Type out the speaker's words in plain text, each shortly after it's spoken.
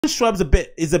Schaub's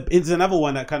is another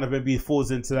one that kind of maybe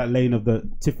falls into that lane of the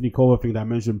Tiffany Culver thing that I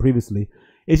mentioned previously.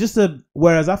 It's just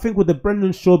whereas I think with the Brendan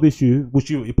Schaub issue,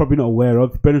 which you're probably not aware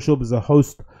of, Brendan Schaub is a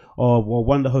host of, or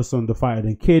one of the hosts on The Fighter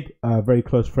Than Kid, a very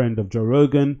close friend of Joe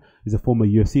Rogan. He's a former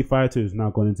UFC fighter who's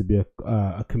now gone into be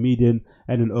a comedian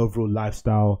and an overall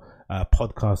lifestyle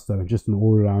podcaster and just an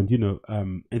all-around,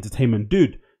 entertainment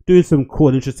dude, doing some cool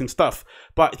and interesting stuff.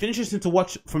 But it's interesting to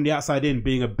watch from the outside in,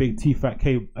 being a big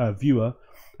T-Fat-K viewer.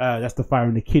 That's the Fighter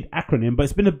and the Kid acronym, but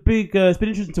it's been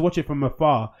interesting to watch it from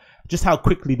afar, just how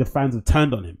quickly the fans have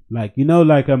turned on him. Like,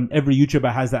 every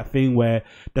YouTuber has that thing where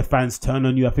the fans turn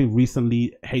on you. I think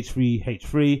recently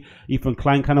H3, Ethan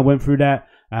Klein kind of went through that,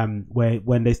 where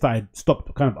when they stopped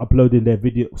uploading the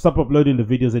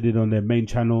videos they did on their main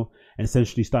channel and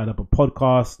essentially started up a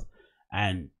podcast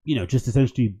and, just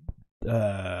essentially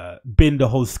bin the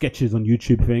whole sketches on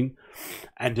YouTube thing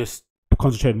and just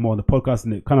concentrated more on the podcast,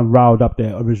 and it kind of riled up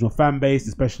their original fan base,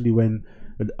 especially when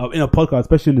in a podcast,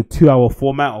 especially in the 2-hour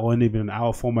format or even an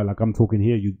hour format like I'm talking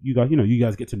here. You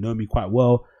guys get to know me quite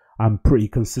well. I'm pretty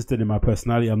consistent in my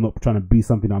personality. I'm not trying to be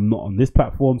something I'm not on this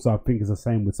platform. So I think it's the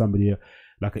same with somebody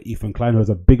like an Ethan Klein who has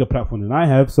a bigger platform than I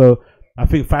have. So I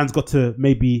think fans got to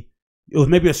it was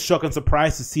maybe a shock and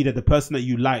surprise to see that the person that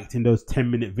you liked in those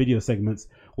 10-minute video segments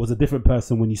was a different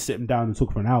person when you sit them down and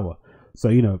talk for an hour. So,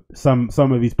 some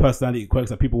of these personality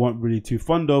quirks that people weren't really too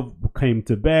fond of came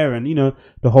to bear, and,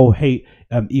 the whole hate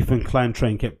Ethan Klein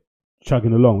train kept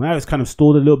chugging along. Now it's kind of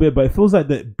stalled a little bit, but it feels like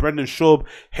the Brendan Schaub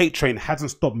hate train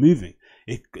hasn't stopped moving.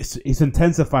 It's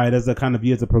intensified as the kind of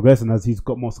years have progressed and as he's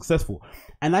got more successful.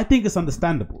 And I think it's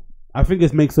understandable. I think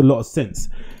this makes a lot of sense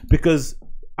because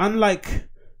unlike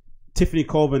Tiffany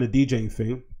Culver and the DJing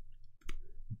thing,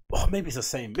 maybe it's the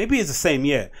same.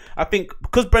 Yeah, I think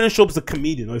because Brendan Schaub's a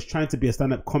comedian, or he's trying to be a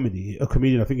stand-up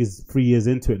comedian. I think he's 3 years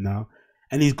into it now,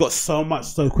 and he's got so much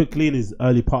so quickly in his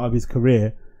early part of his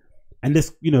career. And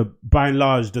this, by and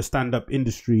large, the stand-up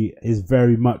industry is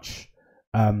very much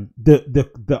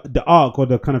the arc or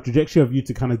the kind of trajectory of you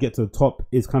to kind of get to the top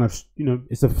is kind of,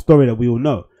 it's a story that we all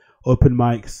know. Open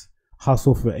mics,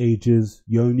 hustle for ages.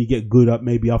 You only get good up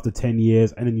maybe after 10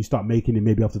 years, and then you start making it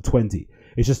maybe after 20.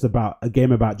 It's just about a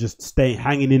game about just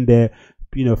hanging in there,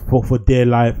 for dear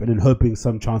life, and then hoping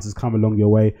some chances come along your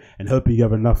way, and hoping you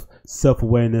have enough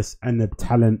self-awareness and the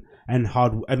talent and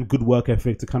hard and good work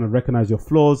ethic to kind of recognize your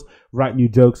flaws, write new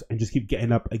jokes, and just keep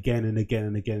getting up again and again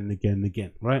and again and again and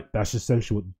again. Right? That's just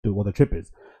essentially what the trip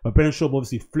is. But Brendan Schaub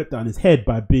obviously flipped that on his head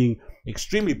by being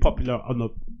extremely popular on the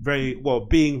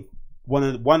being one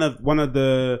of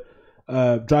the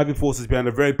driving forces behind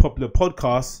a very popular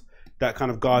podcast that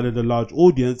kind of garnered a large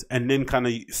audience, and then kind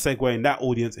of segueing that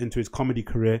audience into his comedy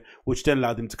career, which then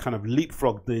allowed him to kind of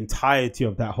leapfrog the entirety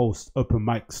of that whole open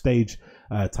mic stage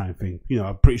time thing.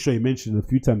 I'm pretty sure he mentioned a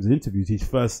few times in interviews his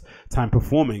first time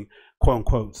performing quote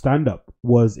unquote stand up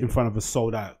was in front of a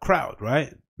sold out crowd,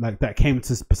 right? Like that came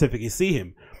to specifically see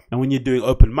him. And when you're doing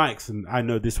open mics, and I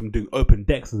know this from doing open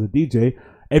decks as a DJ,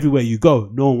 everywhere you go,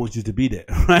 no one wants you to be there,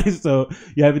 right? So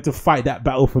you're having to fight that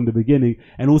battle from the beginning.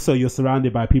 And also you're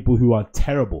surrounded by people who are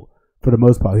terrible for the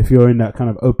most part. If you're in that kind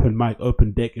of open mic,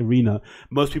 open deck arena,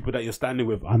 most people that you're standing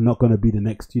with are not going to be the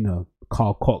next,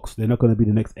 Carl Cox. They're not going to be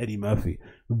the next Eddie Murphy.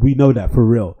 We know that for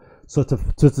real. So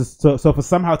for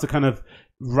somehow to kind of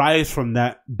rise from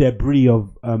that debris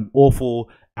of awful,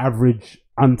 average,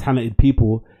 untalented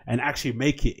people and actually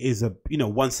make it is a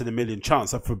once in a million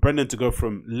chance. So for Brendan to go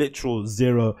from literal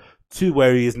zero to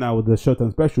where he is now with the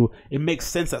Showtime special, it makes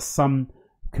sense that some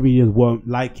comedians won't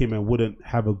like him and wouldn't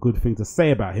have a good thing to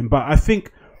say about him. But I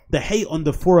think the hate on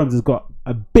the forums has got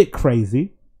a bit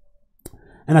crazy,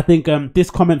 and I think this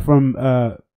comment from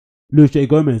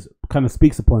LuisJ.Gomez kind of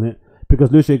speaks upon it, because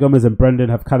LuisJ.Gomez and Brendan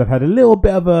have kind of had a little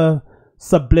bit of a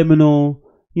subliminal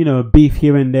beef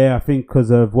here and there, I think, because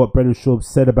of what Brendan Schaub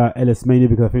said about Ellis Mania,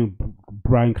 because I think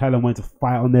Brian Callen went to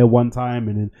fight on there one time,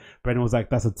 and then Brendan was like,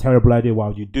 that's a terrible idea, why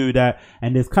would you do that?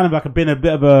 And there's kind of like been a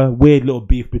bit of a weird little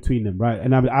beef between them, right?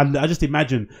 And I just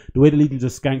imagine the way the Legion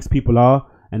of Skanks people are,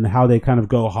 and how they kind of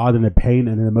go hard in their pain,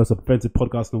 and they're the most offensive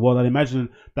podcast in the world. I imagine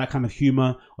that kind of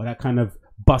humor or that kind of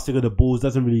busting of the balls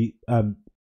doesn't really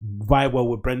vibe well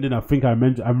with Brendan. I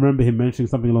remember him mentioning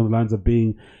something along the lines of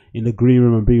being in the green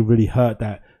room and being really hurt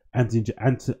that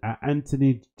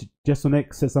Anthony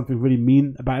Jeselnik said something really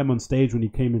mean about him on stage when he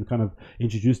came and kind of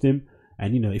introduced him.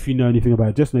 And if you know anything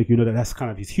about Jeselnik, you know that that's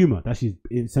kind of his humor. That's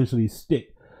essentially his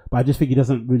stick. But I just think he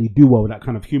doesn't really do well with that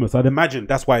kind of humor. So I'd imagine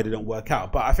that's why it didn't work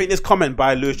out. But I think this comment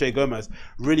by LuisJ.Gomez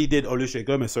really did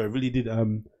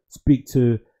speak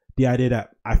to the idea that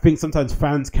I think sometimes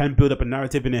fans can build up a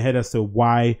narrative in their head as to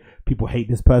why people hate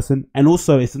this person, and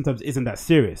also it sometimes isn't that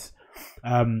serious.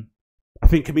 I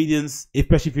think comedians,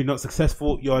 especially if you're not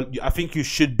successful, I think you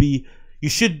should be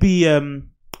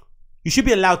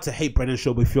allowed to hate Brendan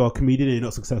Schaub if you're a comedian and you're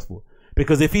not successful.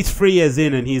 Because if he's 3 years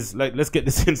in and he's like, let's get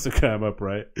this Instagram up,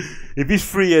 right? If he's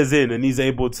 3 years in and he's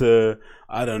able to,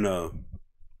 I don't know,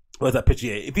 where's that picture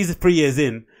here? If he's 3 years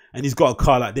in and he's got a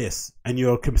car like this and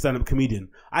you're a stand-up comedian,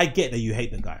 I get that you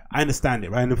hate the guy. I understand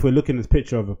it, right? And if we're looking at this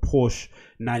picture of a Porsche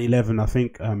 911, I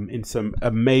think, in some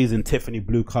amazing Tiffany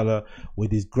blue color with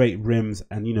these great rims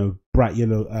and, you know, bright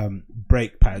yellow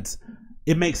brake pads,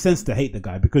 it makes sense to hate the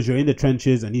guy because you're in the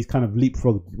trenches and he's kind of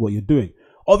leapfrogged what you're doing.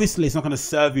 Obviously, it's not going to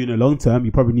serve you in the long term.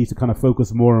 You probably need to kind of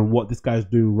focus more on what this guy's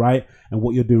doing right and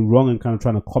what you're doing wrong and kind of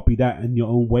trying to copy that in your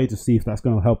own way to see if that's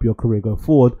going to help your career go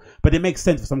forward. But it makes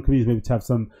sense for some comedians maybe to have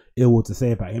some ill will to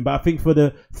say about him. But I think for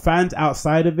the fans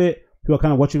outside of it who are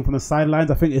kind of watching from the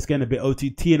sidelines, I think it's getting a bit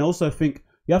OTT. And also I think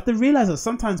you have to realize that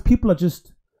sometimes people are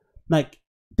just like,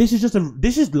 this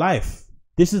is life.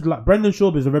 This is like, Brendan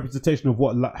Schaub is a representation of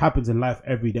what happens in life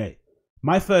every day.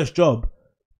 My first job,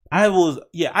 I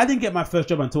didn't get my first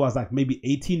job until I was like maybe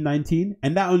 18, 19.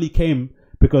 And that only came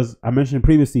because I mentioned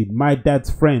previously, my dad's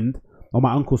friend, or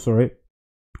my uncle, sorry,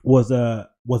 was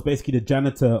basically the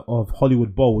janitor of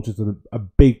Hollywood Bowl, which is a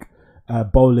big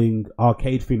bowling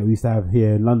arcade thing that we used to have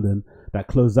here in London that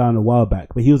closed down a while back.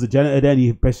 But he was a janitor then.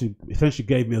 He essentially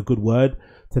gave me a good word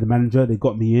to the manager. They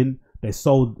got me in. They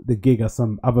sold the gig as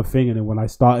some other thing, and then when I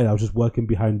started, I was just working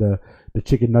behind the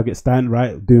chicken nugget stand,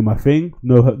 right, doing my thing,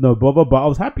 no bother. But I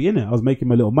was happy in it. I was making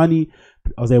my little money.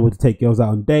 I was able to take girls out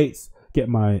on dates, get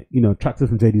my tracksuits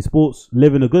from JD Sports,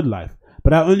 living a good life.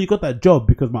 But I only got that job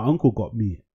because my uncle got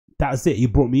me. That's it. He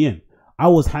brought me in. I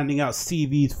was handing out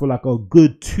CVs for like a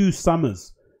good 2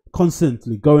 summers.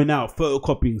 Constantly going out,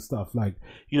 photocopying stuff, like,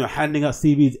 handing out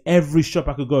CVs, every shop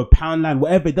I could go, Poundland,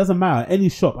 whatever, it doesn't matter, any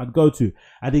shop I'd go to.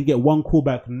 I didn't get one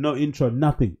callback, no intro,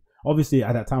 nothing. Obviously,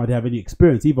 at that time, I didn't have any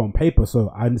experience, even on paper,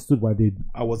 so I understood why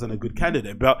I wasn't a good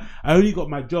candidate. But I only got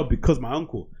my job because my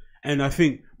uncle. And I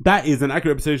think that is an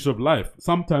accurate representation of life.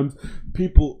 Sometimes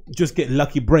people just get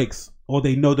lucky breaks, or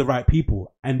they know the right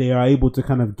people, and they are able to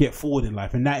kind of get forward in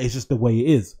life. And that is just the way it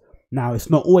is. Now, it's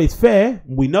not always fair.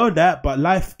 We know that, but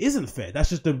life isn't fair. That's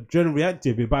just the general reality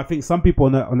of it. But I think some people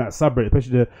on that subreddit,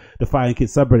 especially the Fire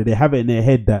Kids subreddit, they have it in their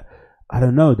head that, I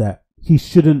don't know, that he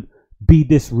shouldn't be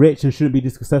this rich and shouldn't be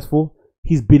this successful.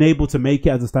 He's been able to make it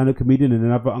as a stand-up comedian in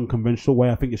another unconventional way.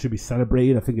 I think it should be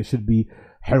celebrated. I think it should be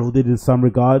heralded in some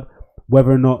regard.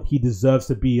 Whether or not he deserves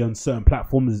to be on certain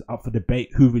platforms is up for debate.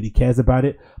 Who really cares about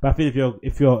it? But I think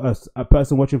if you're a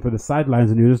person watching for the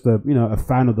sidelines and you're just a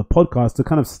fan of the podcast, to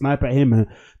kind of snipe at him and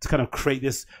to kind of create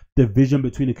this division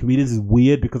between the comedians is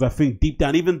weird, because I think deep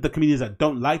down, even the comedians that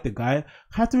don't like the guy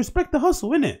have to respect the hustle,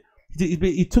 innit?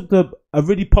 He took a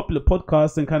really popular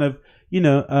podcast and kind of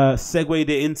segued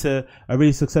it into a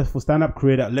really successful stand-up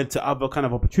career that led to other kind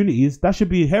of opportunities. That should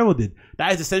be heralded.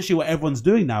 That is essentially what everyone's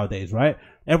doing nowadays, right?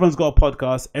 Everyone's got a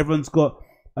podcast. Everyone's got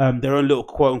their own little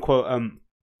quote-unquote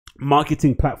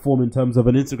marketing platform in terms of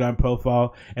an Instagram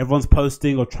profile. Everyone's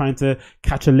posting or trying to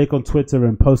catch a lick on Twitter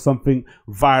and post something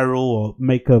viral, or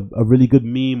make a really good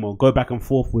meme, or go back and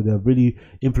forth with a really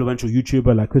influential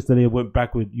YouTuber like Chris D'Elia went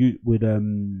back with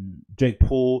Jake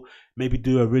Paul. Maybe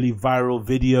do a really viral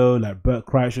video like Bert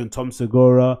Kreischer and Tom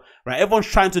Segura, right? Everyone's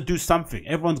trying to do something.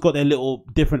 Everyone's got their little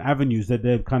different avenues that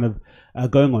they're kind of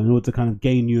going on in order to kind of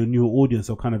gain you a new audience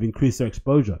or kind of increase their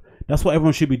exposure. That's what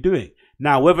everyone should be doing.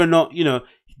 Now, whether or not,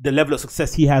 the level of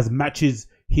success he has matches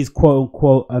his quote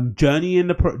unquote journey in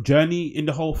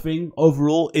the whole thing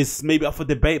overall is maybe up for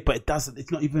debate, but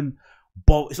it's not even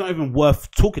worth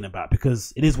talking about,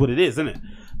 because it is what it is, isn't it?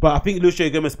 But I think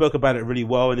LuisJ.Gomez spoke about it really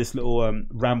well in this little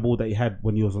ramble that he had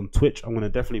when he was on Twitch. I'm going to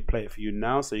definitely play it for you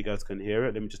now so you guys can hear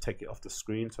it. Let me just take it off the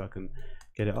screen so I can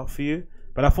get it up for you.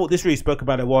 But I thought this really spoke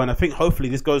about it well, and I think hopefully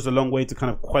this goes a long way to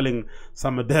kind of quelling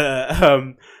some of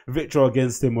the vitriol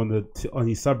against him on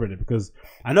his subreddit, because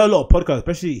I know a lot of podcasts,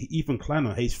 especially Ethan Klein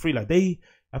on H3, like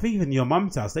I think even Your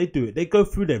Mum's House, they do it. They go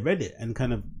through their Reddit and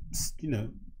kind of,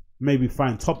 maybe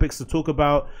find topics to talk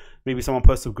about. Maybe someone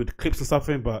posts some good clips or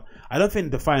something, but I don't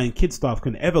think the Fire and Kids staff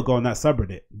can ever go on that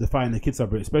subreddit, the Fire and the Kids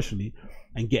subreddit especially,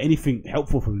 and get anything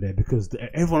helpful from there, because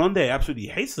everyone on there absolutely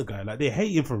hates the guy. Like, they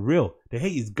hate him for real. They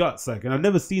hate his guts. Like, and I've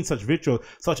never seen such vitriol,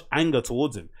 such anger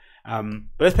towards him. But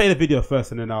let's play the video first,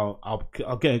 and then I'll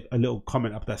get a little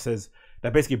comment up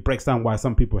that basically breaks down why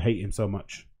some people hate him so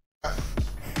much.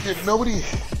 Nobody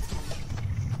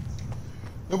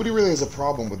really has a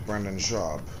problem with Brendan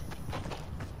Schaub.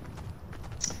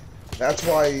 That's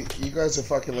why you guys are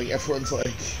fucking like, everyone's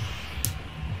like,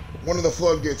 one of the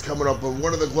floodgates coming up and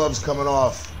one of the gloves coming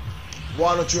off.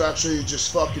 Why don't you actually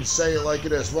just fucking say it like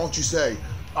it is? Why don't you say,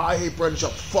 I hate Brendan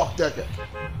Schaub, fuck that guy?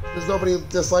 There's nobody who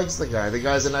dislikes the guy. The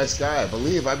guy's a nice guy, I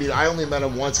believe. I mean, I only met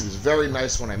him once. He was very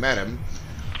nice when I met him.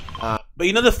 But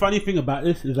you know the funny thing about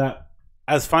this is that,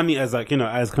 as funny as, like, you know,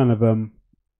 as kind of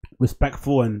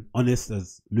respectful and honest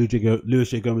as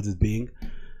LuisJ.Gomez is being,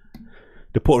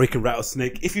 the Puerto Rican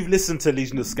rattlesnake, if you've listened to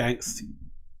Legion of Skanks,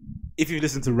 if you've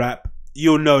listened to rap,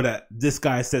 you'll know that this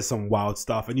guy says some wild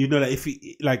stuff, and you know that if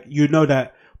he, like, you know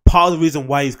that part of the reason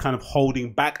why he's kind of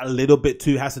holding back a little bit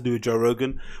too has to do with Joe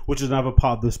Rogan, which is another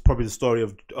part of this, probably the story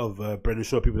of Brendan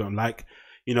Schaub people don't like.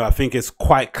 You know, I think it's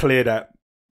quite clear that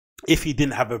if he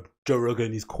didn't have a Joe Rogan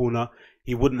in his corner,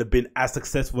 he wouldn't have been as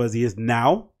successful as he is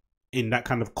now in that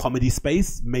kind of comedy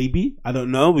space. Maybe, I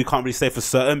don't know. We can't really say for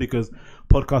certain because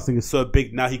podcasting is so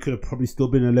big now. He could have probably still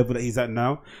been at a level that he's at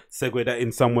now. Segue that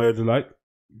in some way or the like.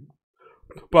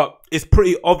 But it's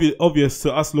pretty obvious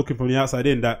to us looking from the outside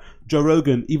in that Joe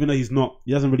Rogan, even though he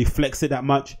doesn't really flex it that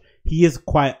much, he is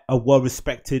quite a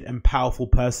well-respected and powerful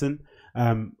person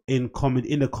in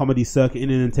the comedy circuit, in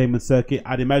the entertainment circuit.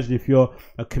 I'd imagine if you're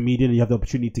a comedian and you have the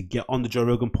opportunity to get on the Joe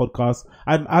Rogan podcast,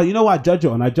 you know what I judge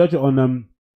it on? I judge it on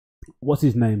what's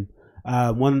his name?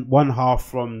 One half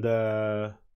from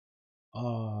the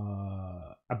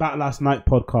About Last Night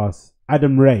podcast,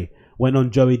 Adam Ray, went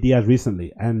on Joey Diaz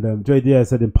recently, and Joey Diaz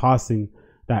said in passing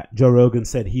that Joe Rogan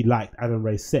said he liked Adam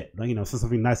Ray's set, like, you know, said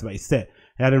something nice about his set.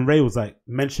 And Adam Ray was like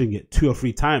mentioning it 2 or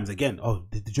 3 times again. Oh,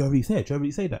 did Joe really say it? Joe really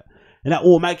say that? And that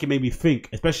automatically made me think,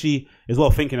 especially as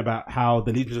well, thinking about how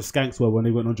the Legions of Skanks were when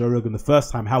they went on Joe Rogan the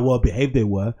first time, how well behaved they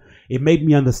were. It made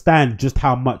me understand just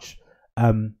how much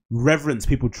reverence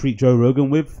people treat Joe Rogan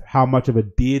with, how much of a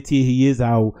deity he is,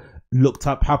 how looked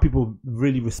up, how people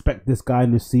really respect this guy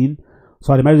in the scene.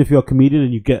 So I'd imagine if you're a comedian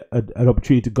and you get an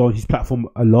opportunity to go on his platform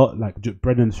a lot, like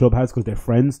Brendan Schaub has, because they're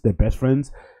friends, they're best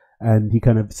friends, and he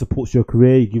kind of supports your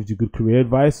career, he gives you good career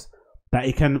advice, that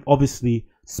it can obviously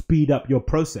speed up your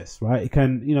process, right? It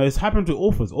can, you know, it's happened to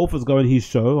authors. Authors go on his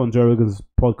show, on Joe Rogan's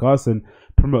podcast, and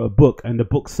promote a book, and the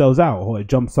book sells out, or it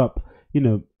jumps up, you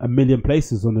know, 1 million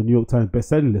places on the New York Times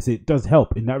bestselling list. It does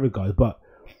help in that regard, but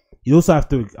you also have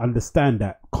to understand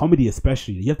that comedy,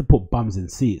 especially, you have to put bums in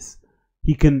seats.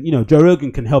 He can, you know, Joe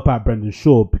Rogan can help out Brendan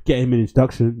Schaub, get him an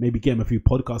introduction, maybe get him a few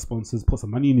podcast sponsors, put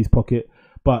some money in his pocket.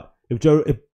 But if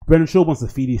Brendan Schaub wants to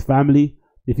feed his family,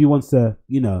 if he wants to,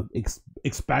 you know,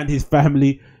 expand his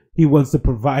family, he wants to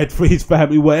provide for his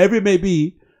family, whatever it may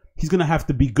be, he's going to have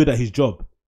to be good at his job.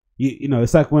 You know,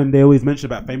 it's like when they always mention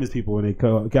about famous people when they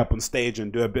get up on stage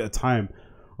and do a bit of time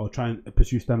or try and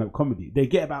pursue stand-up comedy. They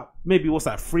get about, maybe,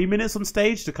 3 minutes on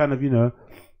stage to kind of, you know,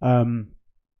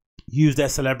 use their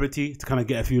celebrity to kind of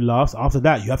get a few laughs. After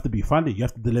that, you have to be funny. You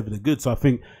have to deliver the goods. So I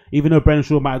think even though Brendan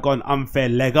Schaub might have got an unfair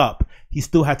leg up, he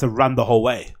still had to run the whole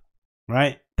way,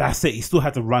 right? That's it. He still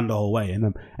had to run the whole way,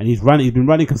 and he's been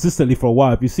running consistently for a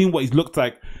while. If you've seen what he's looked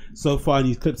like so far in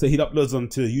these clips that he uploads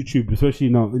onto YouTube, especially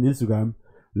now on Instagram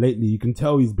lately, you can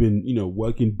tell he's been, you know,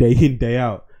 working day in, day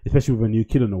out, especially with a new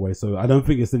kid on the way. So I don't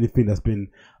think it's anything that's been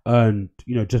earned,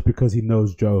 you know, just because he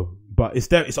knows Joe. But it's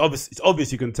obvious. It's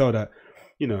obvious. You can tell that,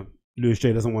 you know,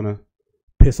 LuisJ doesn't want to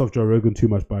piss off Joe Rogan too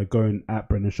much by going at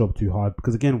Brendan Schaub too hard,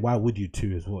 because again, why would you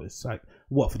too as well? It's like,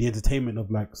 what, for the entertainment of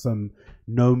like some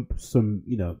randoms on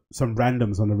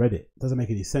the Reddit? It doesn't make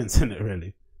any sense in it,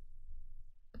 really.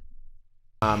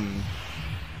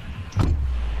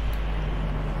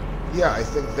 Yeah, I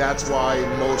think that's why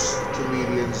most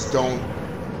comedians don't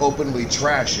openly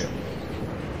trash him.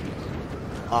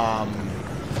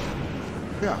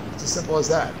 Yeah, it's as simple as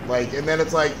that. Like, and then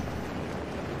it's like,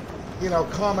 you know,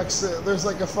 comics, there's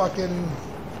like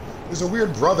there's a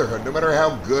weird brotherhood, no matter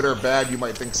how good or bad you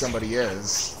might think somebody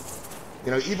is.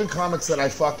 You know, even comics that I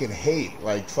fucking hate,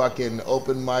 like fucking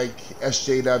open mic,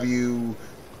 SJW,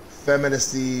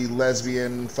 feministy,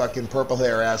 lesbian, fucking purple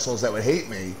hair assholes that would hate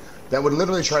me, that would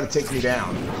literally try to take me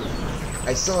down.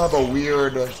 I still have a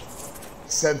weird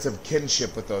sense of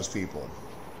kinship with those people.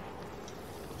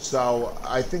 So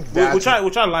I think that's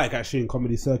which I like actually in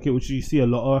comedy circuit, which you see a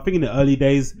lot of. I think in the early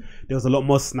days there was a lot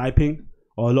more sniping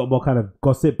or a lot more kind of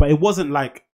gossip, but it wasn't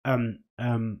like mean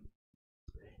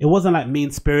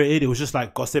spirited. It was just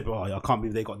like gossip. Oh, I can't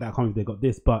believe they got that. I can't believe they got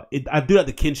this. But I do like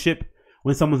the kinship.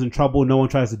 When someone's in trouble, no one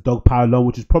tries to dogpile along,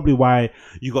 which is probably why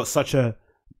you got such a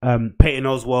Peyton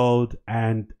Oswald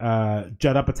and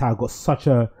Judd Apatow got such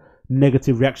a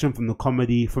negative reaction from the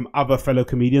comedy, from other fellow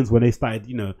comedians when they started,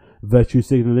 you know, virtue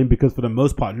signaling, because for the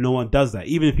most part, no one does that.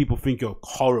 Even if people think you're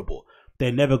horrible,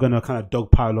 they're never gonna kind of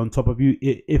dogpile on top of you.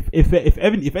 If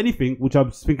anything, which I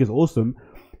think is awesome,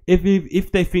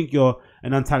 if they think you're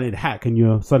an untalented hack and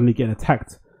you're suddenly getting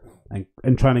attacked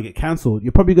and trying to get cancelled,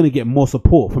 you're probably going to get more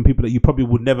support from people that you probably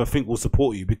would never think will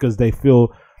support you, because they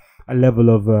feel a level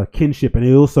of kinship, and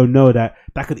they also know that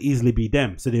could easily be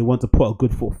them. So they want to put a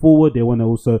good foot forward. They want to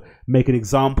also make an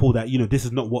example that, you know, this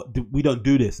is not what we don't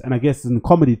do this. And I guess in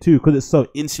comedy too, because it's so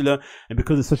insular and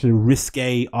because it's such a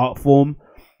risque art form,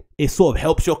 it sort of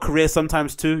helps your career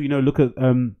sometimes too. You know, look at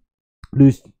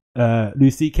Louis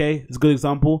C.K. is a good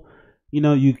example. You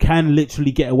know, you can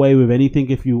literally get away with anything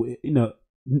if you know,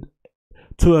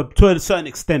 to a certain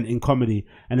extent in comedy,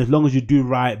 and as long as you do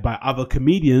right by other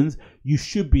comedians, you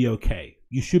should be okay.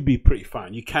 You should be pretty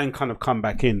fine. You can kind of come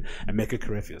back in and make a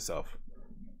career for yourself.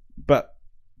 But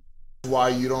why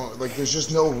you don't, like, there's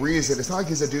just no reason. It's not like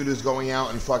he's a dude who's going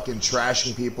out and fucking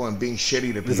trashing people and being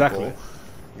shitty to people. Exactly.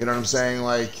 You know what I'm saying?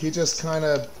 Like, he just kind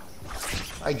of,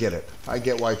 I get it. I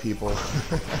get why people.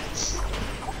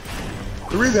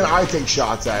 The reason I take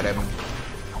shots at him.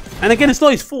 And again, it's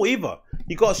not his fault either.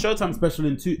 He got a Showtime special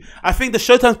in two. I think the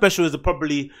Showtime special is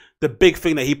probably the big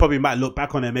thing that he probably might look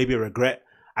back on and maybe regret.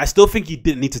 I still think he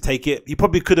didn't need to take it. He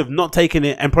probably could have not taken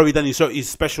it and probably done his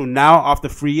special now after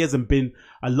 3 years and been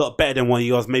a lot better than what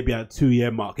he was maybe at a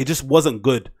 2-year mark. It just wasn't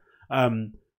good.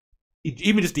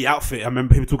 Even just the outfit. I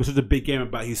remember him talking such a big game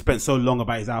about he spent so long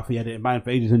about his outfit. He had it in mind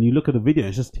for ages. And you look at the video,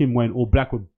 it's just him wearing all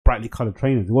black with brightly colored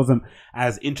trainers. It wasn't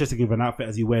as interesting of an outfit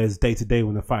as he wears day to day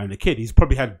when they're fighting a kid. He's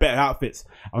probably had better outfits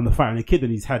on the fighting a kid than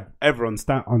he's had ever on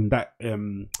that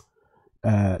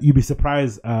You'd Be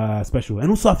Surprised special.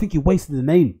 And also, I think he wasted the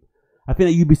name. I think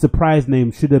that You'd Be Surprised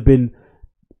name should have been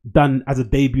done as a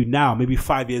debut now, maybe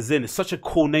 5 years in. It's such a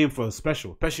cool name for a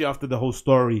special, especially after the whole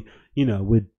story, you know,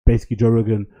 with basically Joe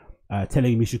Rogan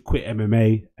telling him he should quit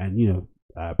MMA, and, you know,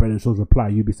 Brendan Shaw's reply,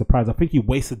 "You'd be surprised." I think he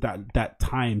wasted that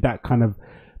time,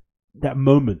 that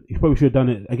moment. He probably should have done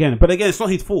it again. But again, it's not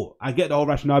his fault. I get the whole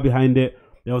rationale behind it.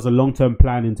 There was a long-term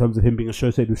plan in terms of him being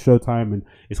associated with Showtime, and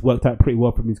it's worked out pretty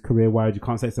well from his career-wise. You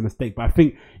can't say it's a mistake. But I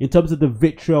think in terms of the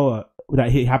vitriol that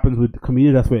happens with the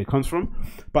community, that's where it comes from.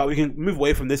 But we can move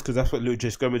away from this because that's what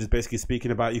LuisJ.Gomez is basically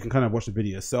speaking about. You can kind of watch the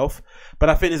video yourself. But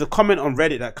I think there's a comment on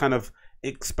Reddit that kind of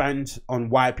expands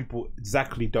on why people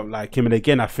exactly don't like him. And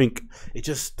again, I think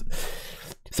it's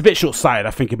a bit short-sighted,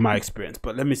 I think, in my experience.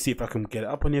 But let me see if I can get it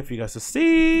up on here for you guys to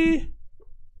see.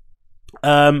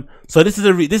 So this is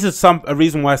a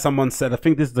reason why someone said, I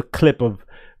think this is a clip of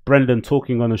Brendan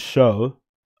talking on a show.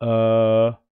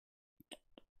 And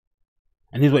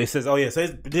here's what he says. Oh yeah, so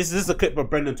this is a clip of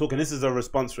Brendan talking. This is a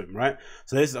response to him, right?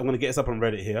 So I'm gonna get this up on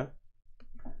Reddit here.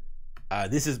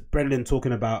 This is Brendan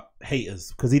talking about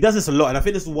haters, because he does this a lot, and I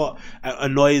think this is what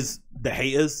annoys the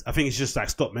haters. I think it's just like,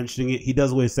 stop mentioning it. He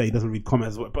does always say he doesn't read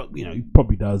comments, but you know, he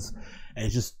probably does, and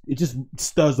it just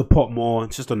stirs the pot more.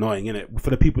 It's just annoying, isn't it? For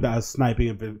the people that are sniping,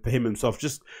 and for him himself,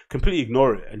 just completely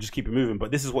ignore it and just keep it moving.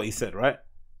 But this is what he said, right?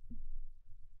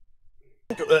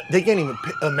 They can't even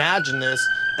imagine this.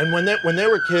 And when they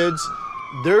were kids,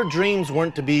 their dreams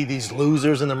weren't to be these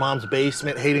losers in their mom's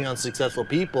basement hating on successful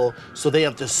people. So they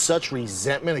have just such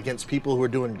resentment against people who are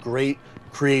doing great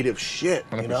creative shit,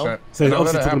 you know? So he's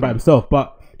obviously talking about himself.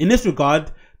 But in this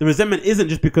regard, the resentment isn't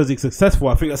just because he's successful.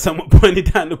 I think that someone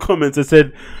pointed out in the comments and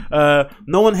said,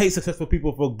 no one hates successful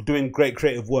people for doing great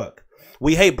creative work.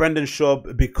 We hate Brendan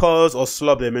Schaub because, or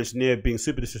Slob, they mentioned here, being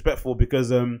super disrespectful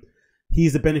because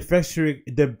he's the beneficiary,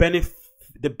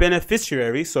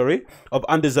 of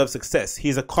undeserved success.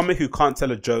 He's a comic who can't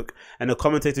tell a joke and a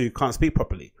commentator who can't speak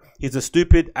properly. He's a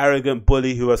stupid, arrogant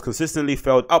bully who has consistently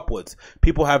failed upwards.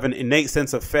 People have an innate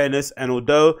sense of fairness, and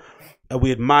although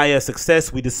we admire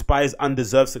success, we despise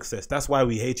undeserved success. That's why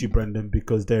we hate you, Brendan,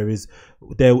 because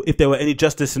if there were any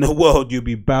justice in the world, you'd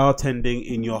be bartending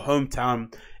in your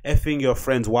hometown, effing your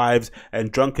friends' wives,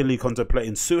 and drunkenly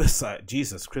contemplating suicide,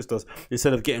 Jesus Christos,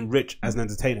 instead of getting rich as an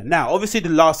entertainer. Now, obviously, the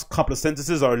last couple of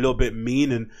sentences are a little bit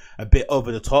mean and a bit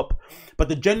over the top, but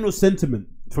the general sentiment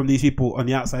from these people on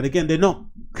the outside, again, they're not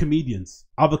comedians.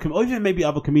 Or even maybe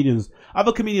other comedians.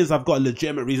 Other comedians have got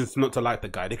legitimate reasons not to like the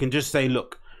guy. They can just say,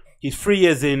 look, he's 3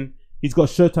 years in, he's got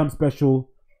a Showtime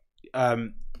special,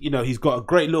 you know, he's got a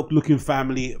great looking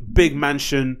family, big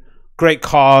mansion, great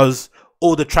cars,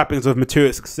 all the trappings of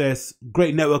material success,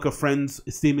 great network of friends,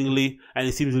 seemingly, and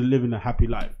he seems to be living a happy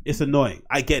life. It's annoying.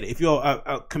 I get it. If you're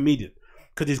a comedian,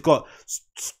 because he's got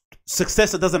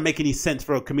success that doesn't make any sense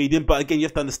for a comedian, but again, you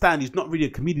have to understand he's not really a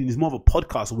comedian. He's more of a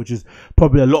podcaster, which is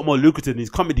probably a lot more lucrative than his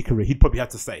comedy career. He'd probably have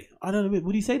to say, I don't know,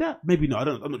 would he say that? Maybe not.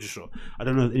 I'm not just sure. I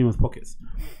don't know anyone's pockets.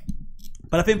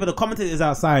 But I think for the commentators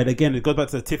outside, again, it goes back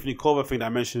to the Tiffany Corver thing that I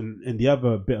mentioned in the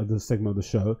other bit of the segment of the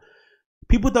show.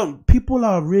 People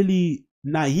are really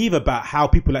naive about how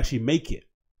people actually make it.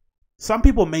 Some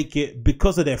people make it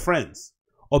because of their friends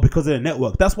or because of their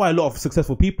network. That's why a lot of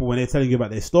successful people, when they're telling you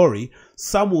about their story,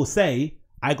 some will say,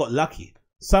 I got lucky.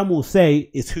 Some will say,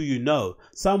 it's who you know.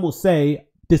 Some will say,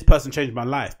 this person changed my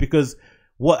life. Because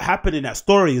what happened in that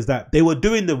story is that they were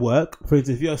doing the work. For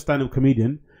instance, if you're a stand-up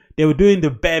comedian, they were doing the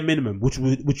bare minimum, which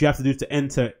you have to do to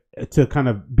enter, to kind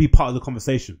of be part of the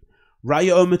conversation. Write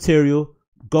your own material,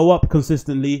 go up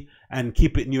consistently, and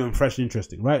keep it new and fresh and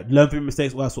interesting, right? Learn from your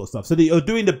mistakes, all that sort of stuff. So you're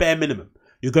doing the bare minimum.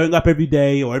 You're going up every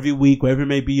day or every week, wherever it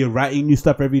may be. You're writing new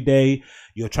stuff every day.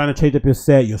 You're trying to change up your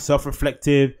set. You're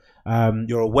self-reflective.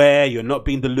 You're aware. You're not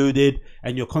being deluded.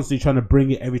 And you're constantly trying to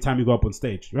bring it every time you go up on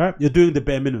stage, right? You're doing the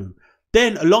bare minimum.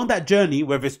 Then along that journey,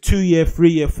 whether it's 2 year, 3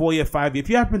 year, 4 year, 5 year, if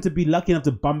you happen to be lucky enough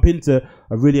to bump into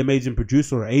a really amazing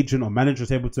producer or agent or manager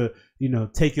who's able to,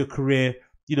 take your career,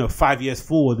 5 years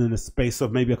forward in the space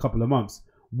of maybe a couple of months,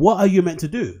 what are you meant to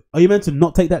do? Are you meant to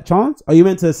not take that chance? Are you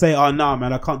meant to say, oh, no,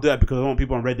 man, I can't do that because I want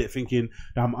people on Reddit thinking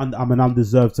that I'm an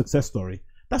undeserved success story?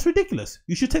 That's ridiculous.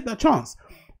 You should take that chance.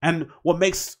 And what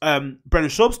makes Brendan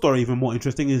Schaub's story even more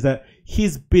interesting is that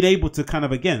he's been able to kind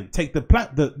of, again, take the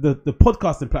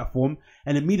podcasting platform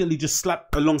and immediately just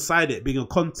slap alongside it, being a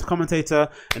commentator,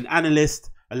 an analyst,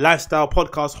 a lifestyle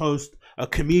podcast host, a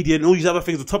comedian, all these other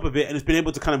things on top of it, and it's been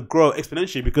able to kind of grow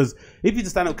exponentially. Because if he's a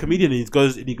stand-up comedian and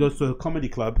he goes to a comedy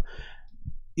club,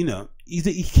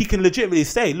 he can legitimately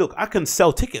say, look, I can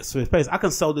sell tickets for this place. I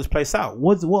can sell this place out.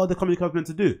 What are the comedy clubs meant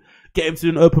to do? Get him to do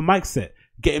an open mic set.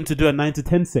 Get him to do a 9 to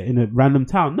 10 set in a random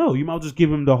town. No, you might just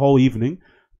give him the whole evening.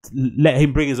 Let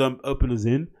him bring his own openers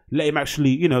in. Let him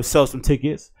actually, sell some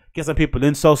tickets. Get some people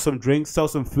in, sell some drinks, sell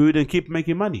some food, and keep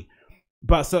making money.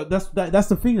 But so that's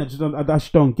the thing I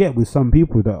just don't get with some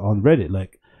people that are on Reddit.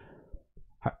 Like,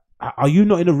 are you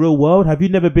not in the real world? Have you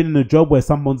never been in a job where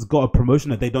someone's got a promotion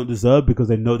that they don't deserve because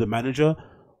they know the manager?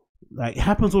 Like, it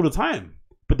happens all the time.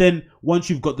 But then once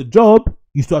you've got the job,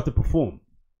 you still have to perform.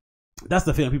 That's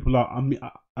the thing that people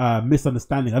are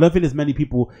misunderstanding. I don't think there's many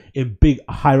people in big,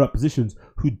 higher up positions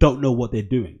who don't know what they're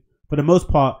doing. For the most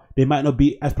part, they might not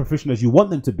be as proficient as you want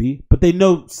them to be, but they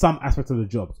know some aspects of the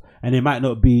job. And they might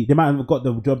have got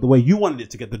the job the way you wanted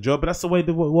it to get the job, but that's the way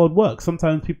the world works.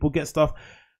 Sometimes people get stuff,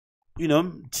 I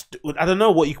don't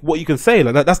know what you can say.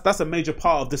 Like that's a major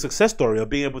part of the success story of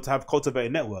being able to have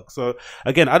cultivated network. So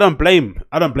again, I don't blame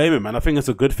him, man. I think it's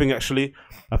a good thing, actually.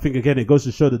 I think, again, it goes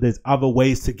to show that there's other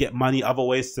ways to get money, other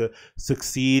ways to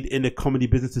succeed in the comedy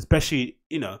business, especially,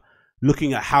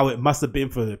 looking at how it must have been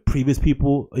for the previous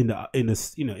people in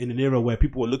an era where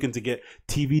people were looking to get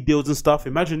TV deals and stuff.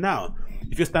 Imagine now,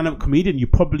 if you're a stand-up comedian, you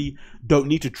probably don't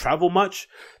need to travel much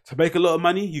to make a lot of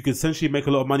money. You can essentially make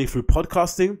a lot of money through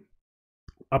podcasting,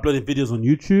 uploading videos on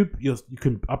YouTube. You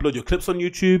can upload your clips on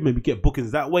YouTube, maybe get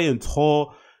bookings that way and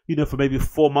tour, for maybe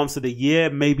 4 months of the year,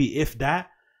 maybe if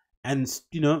that, and,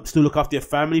 still look after your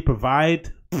family,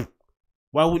 provide.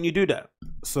 Why wouldn't you do that?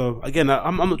 So again,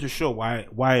 I'm not too sure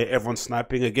why everyone's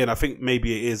sniping. Again, I think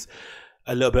maybe it is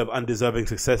a little bit of undeserving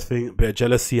success thing, a bit of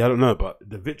jealousy. I don't know, but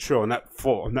the vitriol on that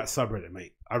subreddit,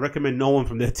 mate, I recommend no one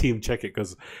from their team check it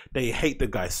because they hate the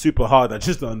guy super hard. I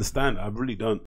just don't understand. I really don't.